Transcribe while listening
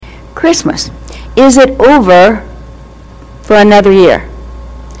Christmas? Is it over for another year?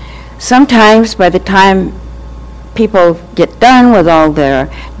 Sometimes by the time people get done with all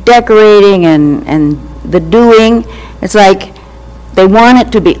their decorating and the doing, it's like they want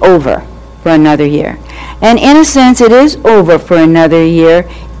it to be over for another year. And in a sense, it is over for another year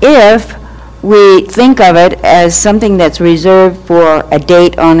if we think of it as something that's reserved for a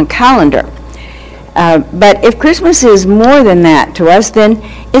date on a calendar. But if Christmas is more than that to us, then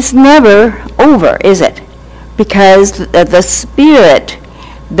it's never over, is it? Because the spirit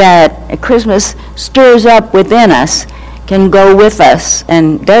that Christmas stirs up within us can go with us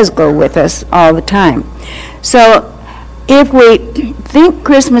and does go with us all the time. So if we think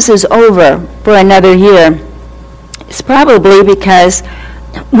Christmas is over for another year, it's probably because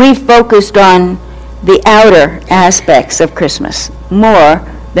we focused on the outer aspects of Christmas more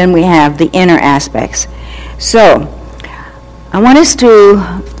than we have the inner aspects. So I want us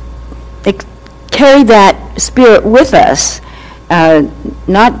to carry that spirit with us,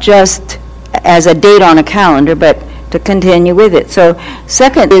 not just as a date on a calendar, but to continue with it. So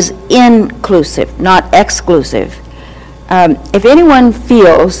second is inclusive, not exclusive. If anyone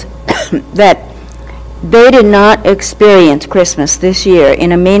feels that they did not experience Christmas this year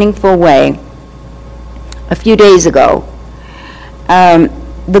in a meaningful way a few days ago,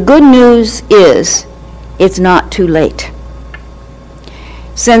 the good news is it's not too late.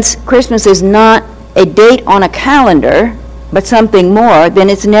 Since Christmas is not a date on a calendar, but something more, then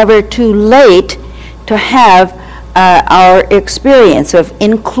it's never too late to have our experience of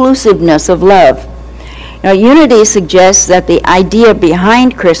inclusiveness of love. Now, Unity suggests that the idea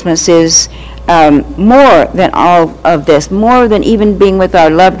behind Christmas is more than all of this, more than even being with our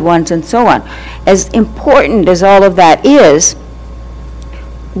loved ones and so on. As important as all of that is,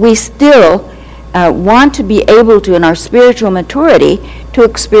 we still want to be able to, in our spiritual maturity, to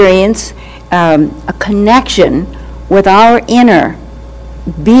experience a connection with our inner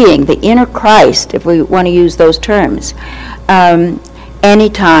being, the inner Christ, if we want to use those terms,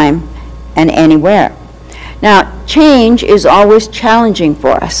 anytime and anywhere. Now, change is always challenging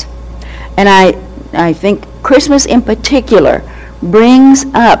for us. And I think Christmas in particular brings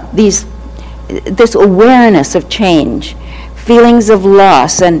up this awareness of change, feelings of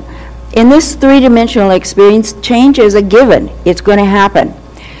loss. And in this three-dimensional experience, change is a given. It's going to happen.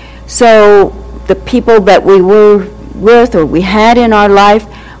 So the people that we were with or we had in our life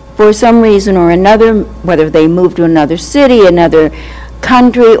for some reason or another, whether they moved to another city, another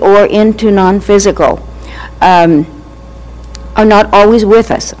country, or into non-physical, are not always with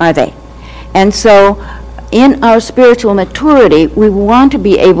us, are they? And so in our spiritual maturity, we want to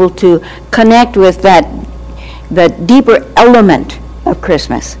be able to connect with the deeper element of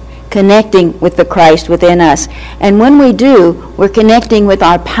Christmas, connecting with the Christ within us. And when we do, we're connecting with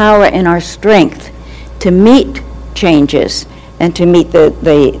our power and our strength to meet changes and to meet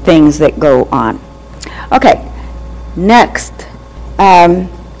the things that go on. Okay, next.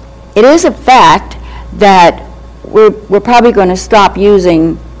 It is a fact that we're probably going to stop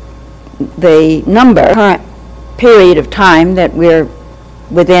using the current period of time that we're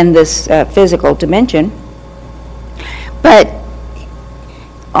within this physical dimension. But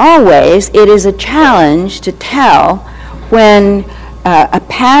always it is a challenge to tell when a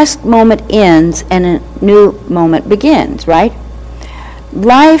past moment ends and a new moment begins, right?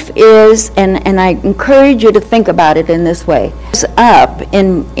 Life is, and I encourage you to think about it in this way, it's up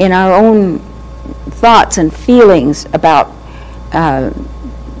in our own thoughts and feelings about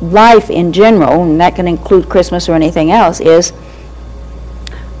life in general, and that can include Christmas or anything else, is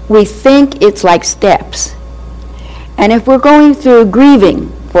we think it's like steps. And if we're going through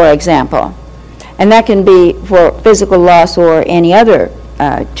grieving, for example, and that can be for physical loss or any other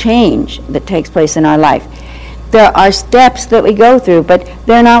change that takes place in our life, there are steps that we go through, but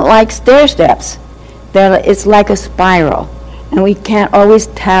they're not like stair steps. It's like a spiral, and we can't always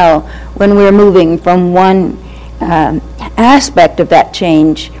tell when we're moving from one aspect of that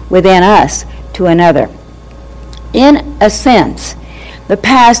change within us to another. In a sense, the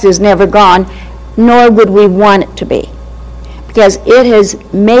past is never gone, nor would we want it to be, because it has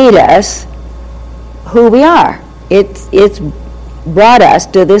made us who we are. It's brought us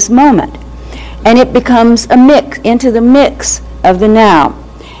to this moment, and it becomes into the mix of the now.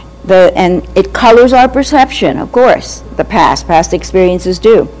 And it colors our perception, of course. The past experiences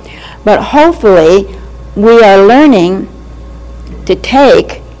do. But hopefully we are learning to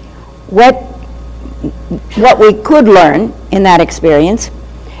take what we could learn in that experience,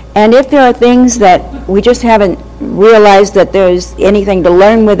 and if there are things that we just haven't realized that there's anything to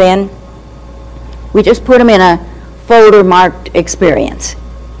learn within, we just put them in a folder marked experience.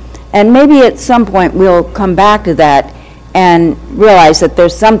 And maybe at some point we'll come back to that and realize that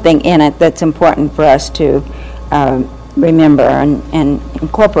there's something in it that's important for us to remember and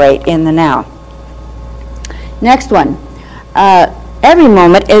incorporate in the now. Next one. Every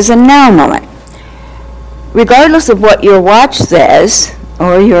moment is a now moment. Regardless of what your watch says,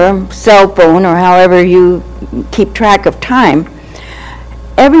 or your cell phone, or however you keep track of time,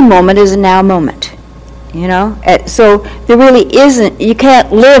 every moment is a now moment. You know? So there really isn't, you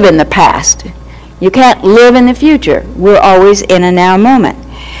can't live in the past. You can't live in the future. We're always in a now moment.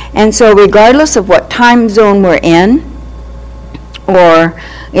 And so regardless of what time zone we're in, or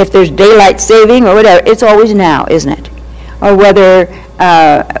if there's daylight saving or whatever, it's always now, isn't it? Or whether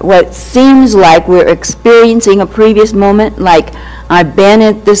what seems like we're experiencing a previous moment, like I've been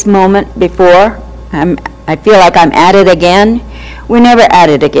at this moment before, I feel like I'm at it again. We're never at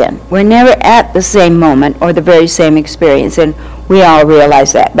it again. We're never at the same moment or the very same experience, and we all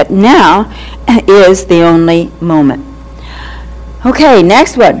realize that. But now is the only moment. Okay,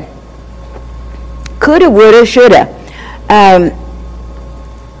 next one. Coulda, woulda, shoulda.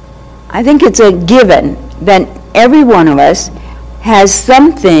 I think it's a given that every one of us has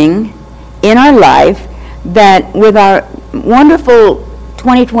something in our life that with our wonderful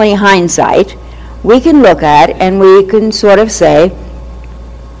 20/20 hindsight, we can look at and we can sort of say,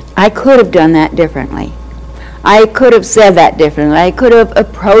 I could have done that differently. I could have said that differently. I could have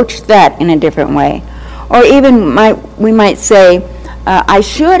approached that in a different way. Or even we might say, I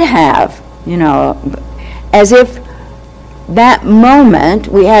should have, as if that moment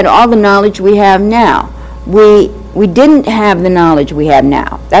we had all the knowledge we have now. We didn't have the knowledge we have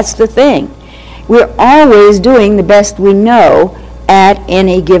now. That's the thing. We're always doing the best we know at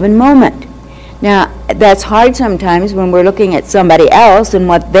any given moment. Now, that's hard sometimes when we're looking at somebody else and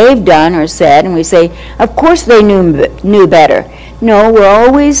what they've done or said, and we say, of course they knew better. No, we're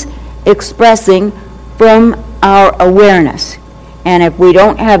always expressing from our awareness. And if we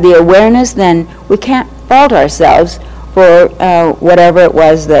don't have the awareness, then we can't fault ourselves for whatever it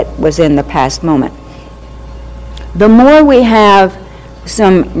was that was in the past moment. The more we have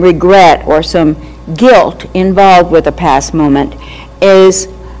some regret or some guilt involved with a past moment is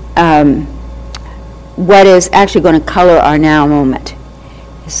what is actually going to color our now moment.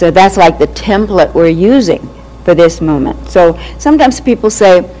 So that's like the template we're using for this moment. So sometimes people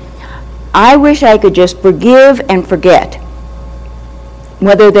say, I wish I could just forgive and forget,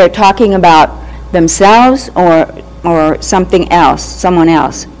 whether they're talking about themselves or something else, someone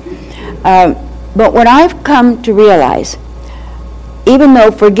else. But what I've come to realize, even though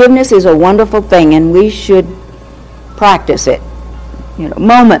forgiveness is a wonderful thing and we should practice it,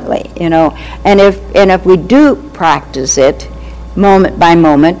 momently, and if we do practice it moment by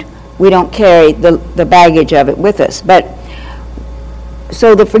moment, we don't carry the baggage of it with us. But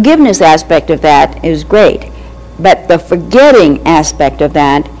so the forgiveness aspect of that is great, but the forgetting aspect of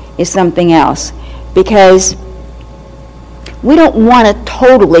that is something else, because we don't want to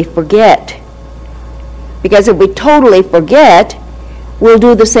totally forget, because if we totally forget, we'll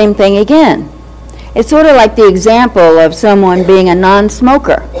do the same thing again. It's sort of like the example of someone being a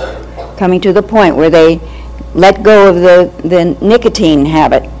non-smoker, coming to the point where they let go of the nicotine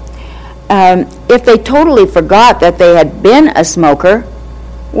habit. If they totally forgot that they had been a smoker,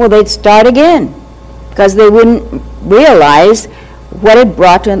 well, they'd start again, because they wouldn't realize what had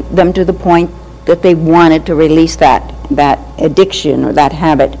brought them to the point that they wanted to release that addiction or that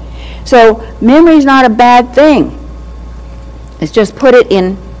habit. So memory is not a bad thing. It's just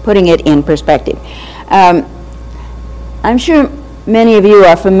putting it in perspective. I'm sure many of you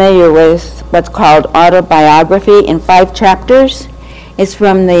are familiar with what's called autobiography in 5 chapters. It's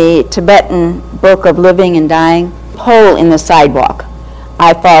from the Tibetan Book of Living and Dying. Hole in the sidewalk.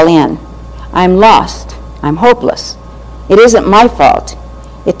 I fall in. I'm lost. I'm hopeless. It isn't my fault.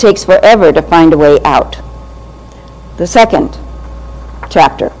 It takes forever to find a way out. The 2nd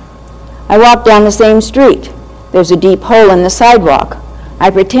chapter. I walk down the same street. There's a deep hole in the sidewalk. I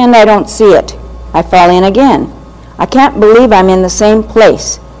pretend I don't see it. I fall in again. I can't believe I'm in the same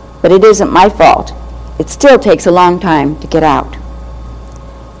place, but it isn't my fault. It still takes a long time to get out.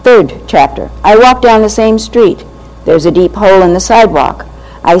 3rd chapter. I walk down the same street. There's a deep hole in the sidewalk.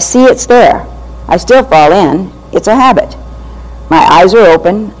 I see it's there. I still fall in. It's a habit. My eyes are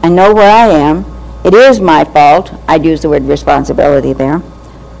open. I know where I am. It is my fault. I'd use the word responsibility there.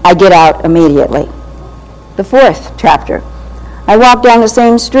 I get out immediately. The 4th chapter. I walk down the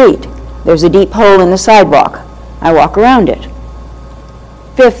same street. There's a deep hole in the sidewalk. I walk around it.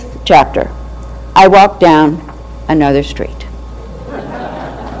 5th chapter. I walk down another street.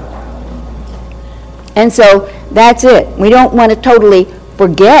 And so that's it. We don't want to totally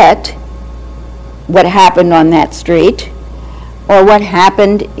forget what happened on that street or what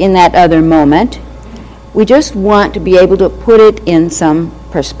happened in that other moment. We just want to be able to put it in some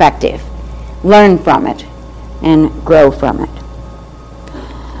perspective, learn from it, and grow from it.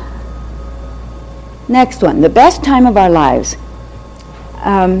 Next one, the best time of our lives.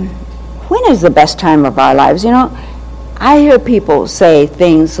 When is the best time of our lives? You know, I hear people say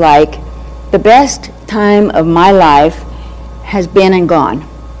things like, the best time of my life has been and gone.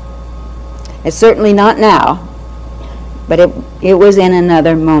 It's certainly not now, but it was in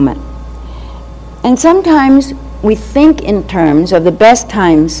another moment. And sometimes we think in terms of the best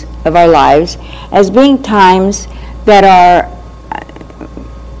times of our lives as being times that are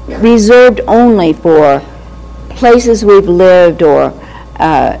reserved only for places we've lived or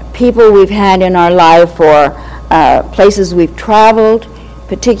people we've had in our life or places we've traveled,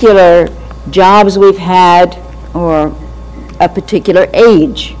 particular jobs we've had, or a particular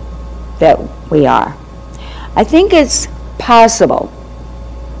age that we are. I think it's possible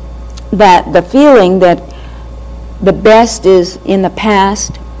that the feeling that the best is in the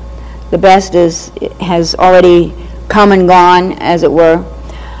past, the best has already come and gone, as it were.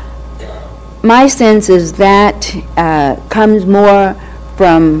 My sense is that comes more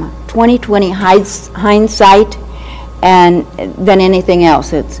from 20/20 hindsight and than anything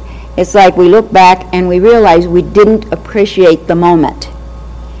else. It's like we look back and we realize we didn't appreciate the moment.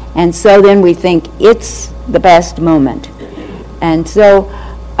 And so then we think it's the best moment. And so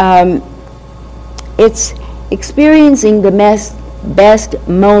it's experiencing the best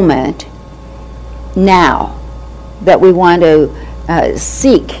moment now that we want to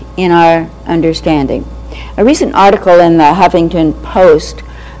seek in our understanding. A recent article in the Huffington Post,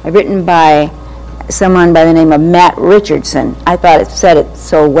 written by someone by the name of Matt Richardson, I thought it said it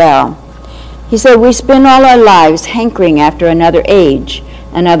so well. He said, "We spend all our lives hankering after another age,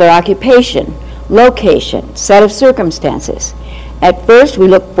 another occupation, location, set of circumstances. At first, we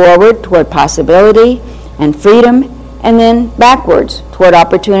look forward toward possibility and freedom, and then backwards toward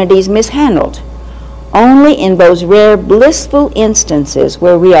opportunities mishandled. Only in those rare blissful instances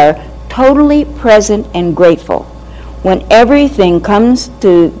where we are totally present and grateful, when everything comes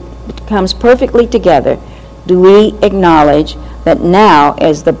perfectly together, do we acknowledge that now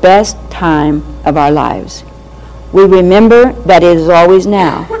is the best time of our lives. We remember that it is always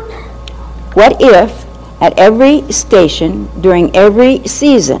now. What if at every station, during every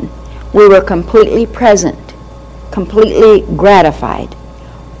season, we were completely present, completely gratified?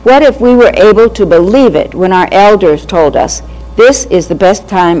 What if we were able to believe it when our elders told us, this is the best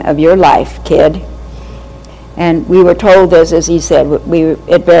time of your life, kid? And we were told this, as he said, we were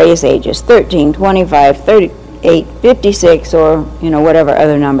at various ages, 13, 25, 38, 56, or whatever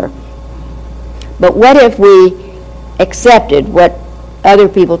other number. But what if we accepted what other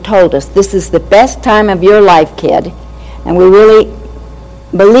people told us, this is the best time of your life, kid, and we really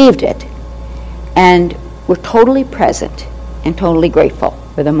believed it, and we're totally present and totally grateful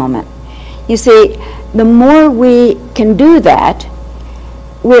for the moment. You see, the more we can do that,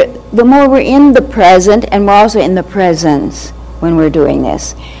 the more we're in the present, and we're also in the presence when we're doing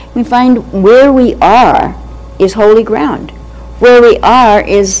this. We find where we are is holy ground. Where we are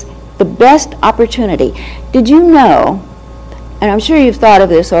is the best opportunity. Did you know, and I'm sure you've thought of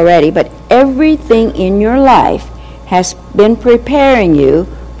this already, but everything in your life has been preparing you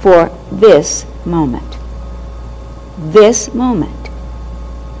for this moment. This moment.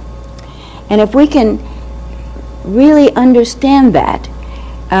 And if we can really understand that,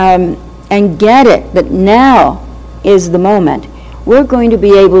 and get it, that now is the moment, we're going to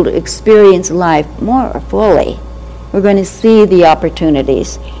be able to experience life more fully. We're going to see the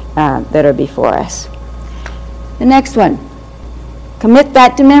opportunities that are before us. The next one, commit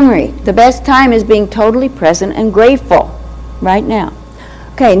that to memory. The best time is being totally present and grateful right now.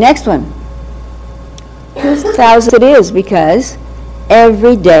 Okay, next one. 2000 it is, because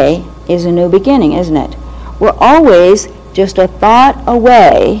every day is a new beginning, isn't it? We're always just a thought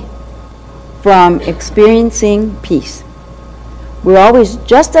away from experiencing peace. We're always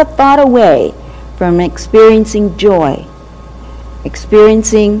just a thought away from experiencing joy,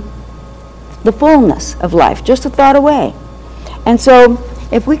 experiencing the fullness of life, just a thought away. And so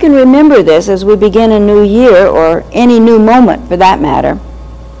if we can remember this as we begin a new year, or any new moment for that matter,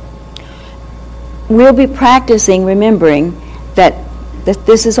 we'll be practicing remembering that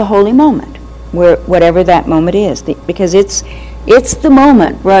this is a holy moment, whatever that moment is, because it's the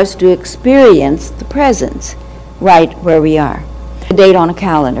moment for us to experience the presence right where we are. A date on a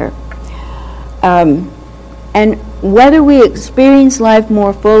calendar. And whether we experience life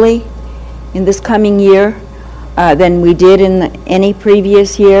more fully in this coming year, than we did in any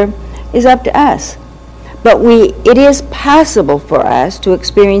previous year is up to us. But it is possible for us to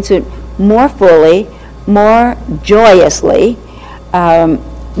experience it more fully, more joyously,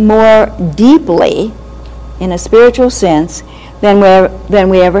 more deeply, in a spiritual sense, than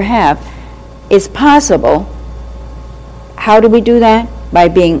we ever have. It's possible. How do we do that? By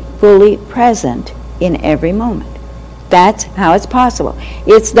being fully present in every moment. That's how it's possible.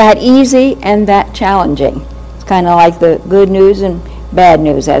 It's that easy and that challenging. It's kind of like the good news and bad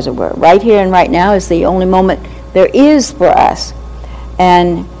news, as it were. Right here and right now is the only moment there is for us.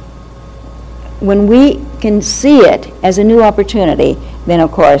 And when we can see it as a new opportunity, then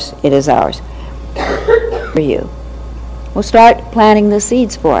of course it is ours. For you. We'll start planting the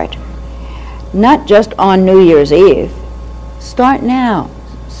seeds for it. Not just on New Year's Eve. Start now.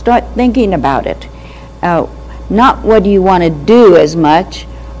 Start thinking about it. Not what do you want to do as much,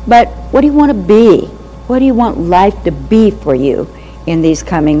 but what do you want to be? What do you want life to be for you in these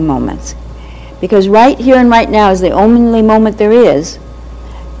coming moments? Because right here and right now is the only moment there is.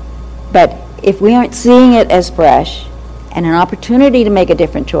 But if we aren't seeing it as fresh and an opportunity to make a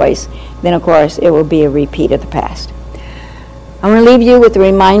different choice, then of course it will be a repeat of the past. I want to leave you with a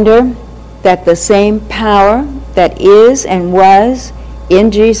reminder that the same power that is and was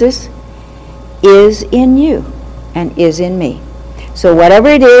in Jesus is in you and is in me. So whatever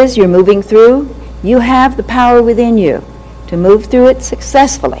it is you're moving through, you have the power within you to move through it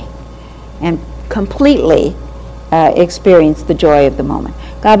successfully and completely experience the joy of the moment.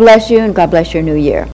 God bless you, and God bless your new year.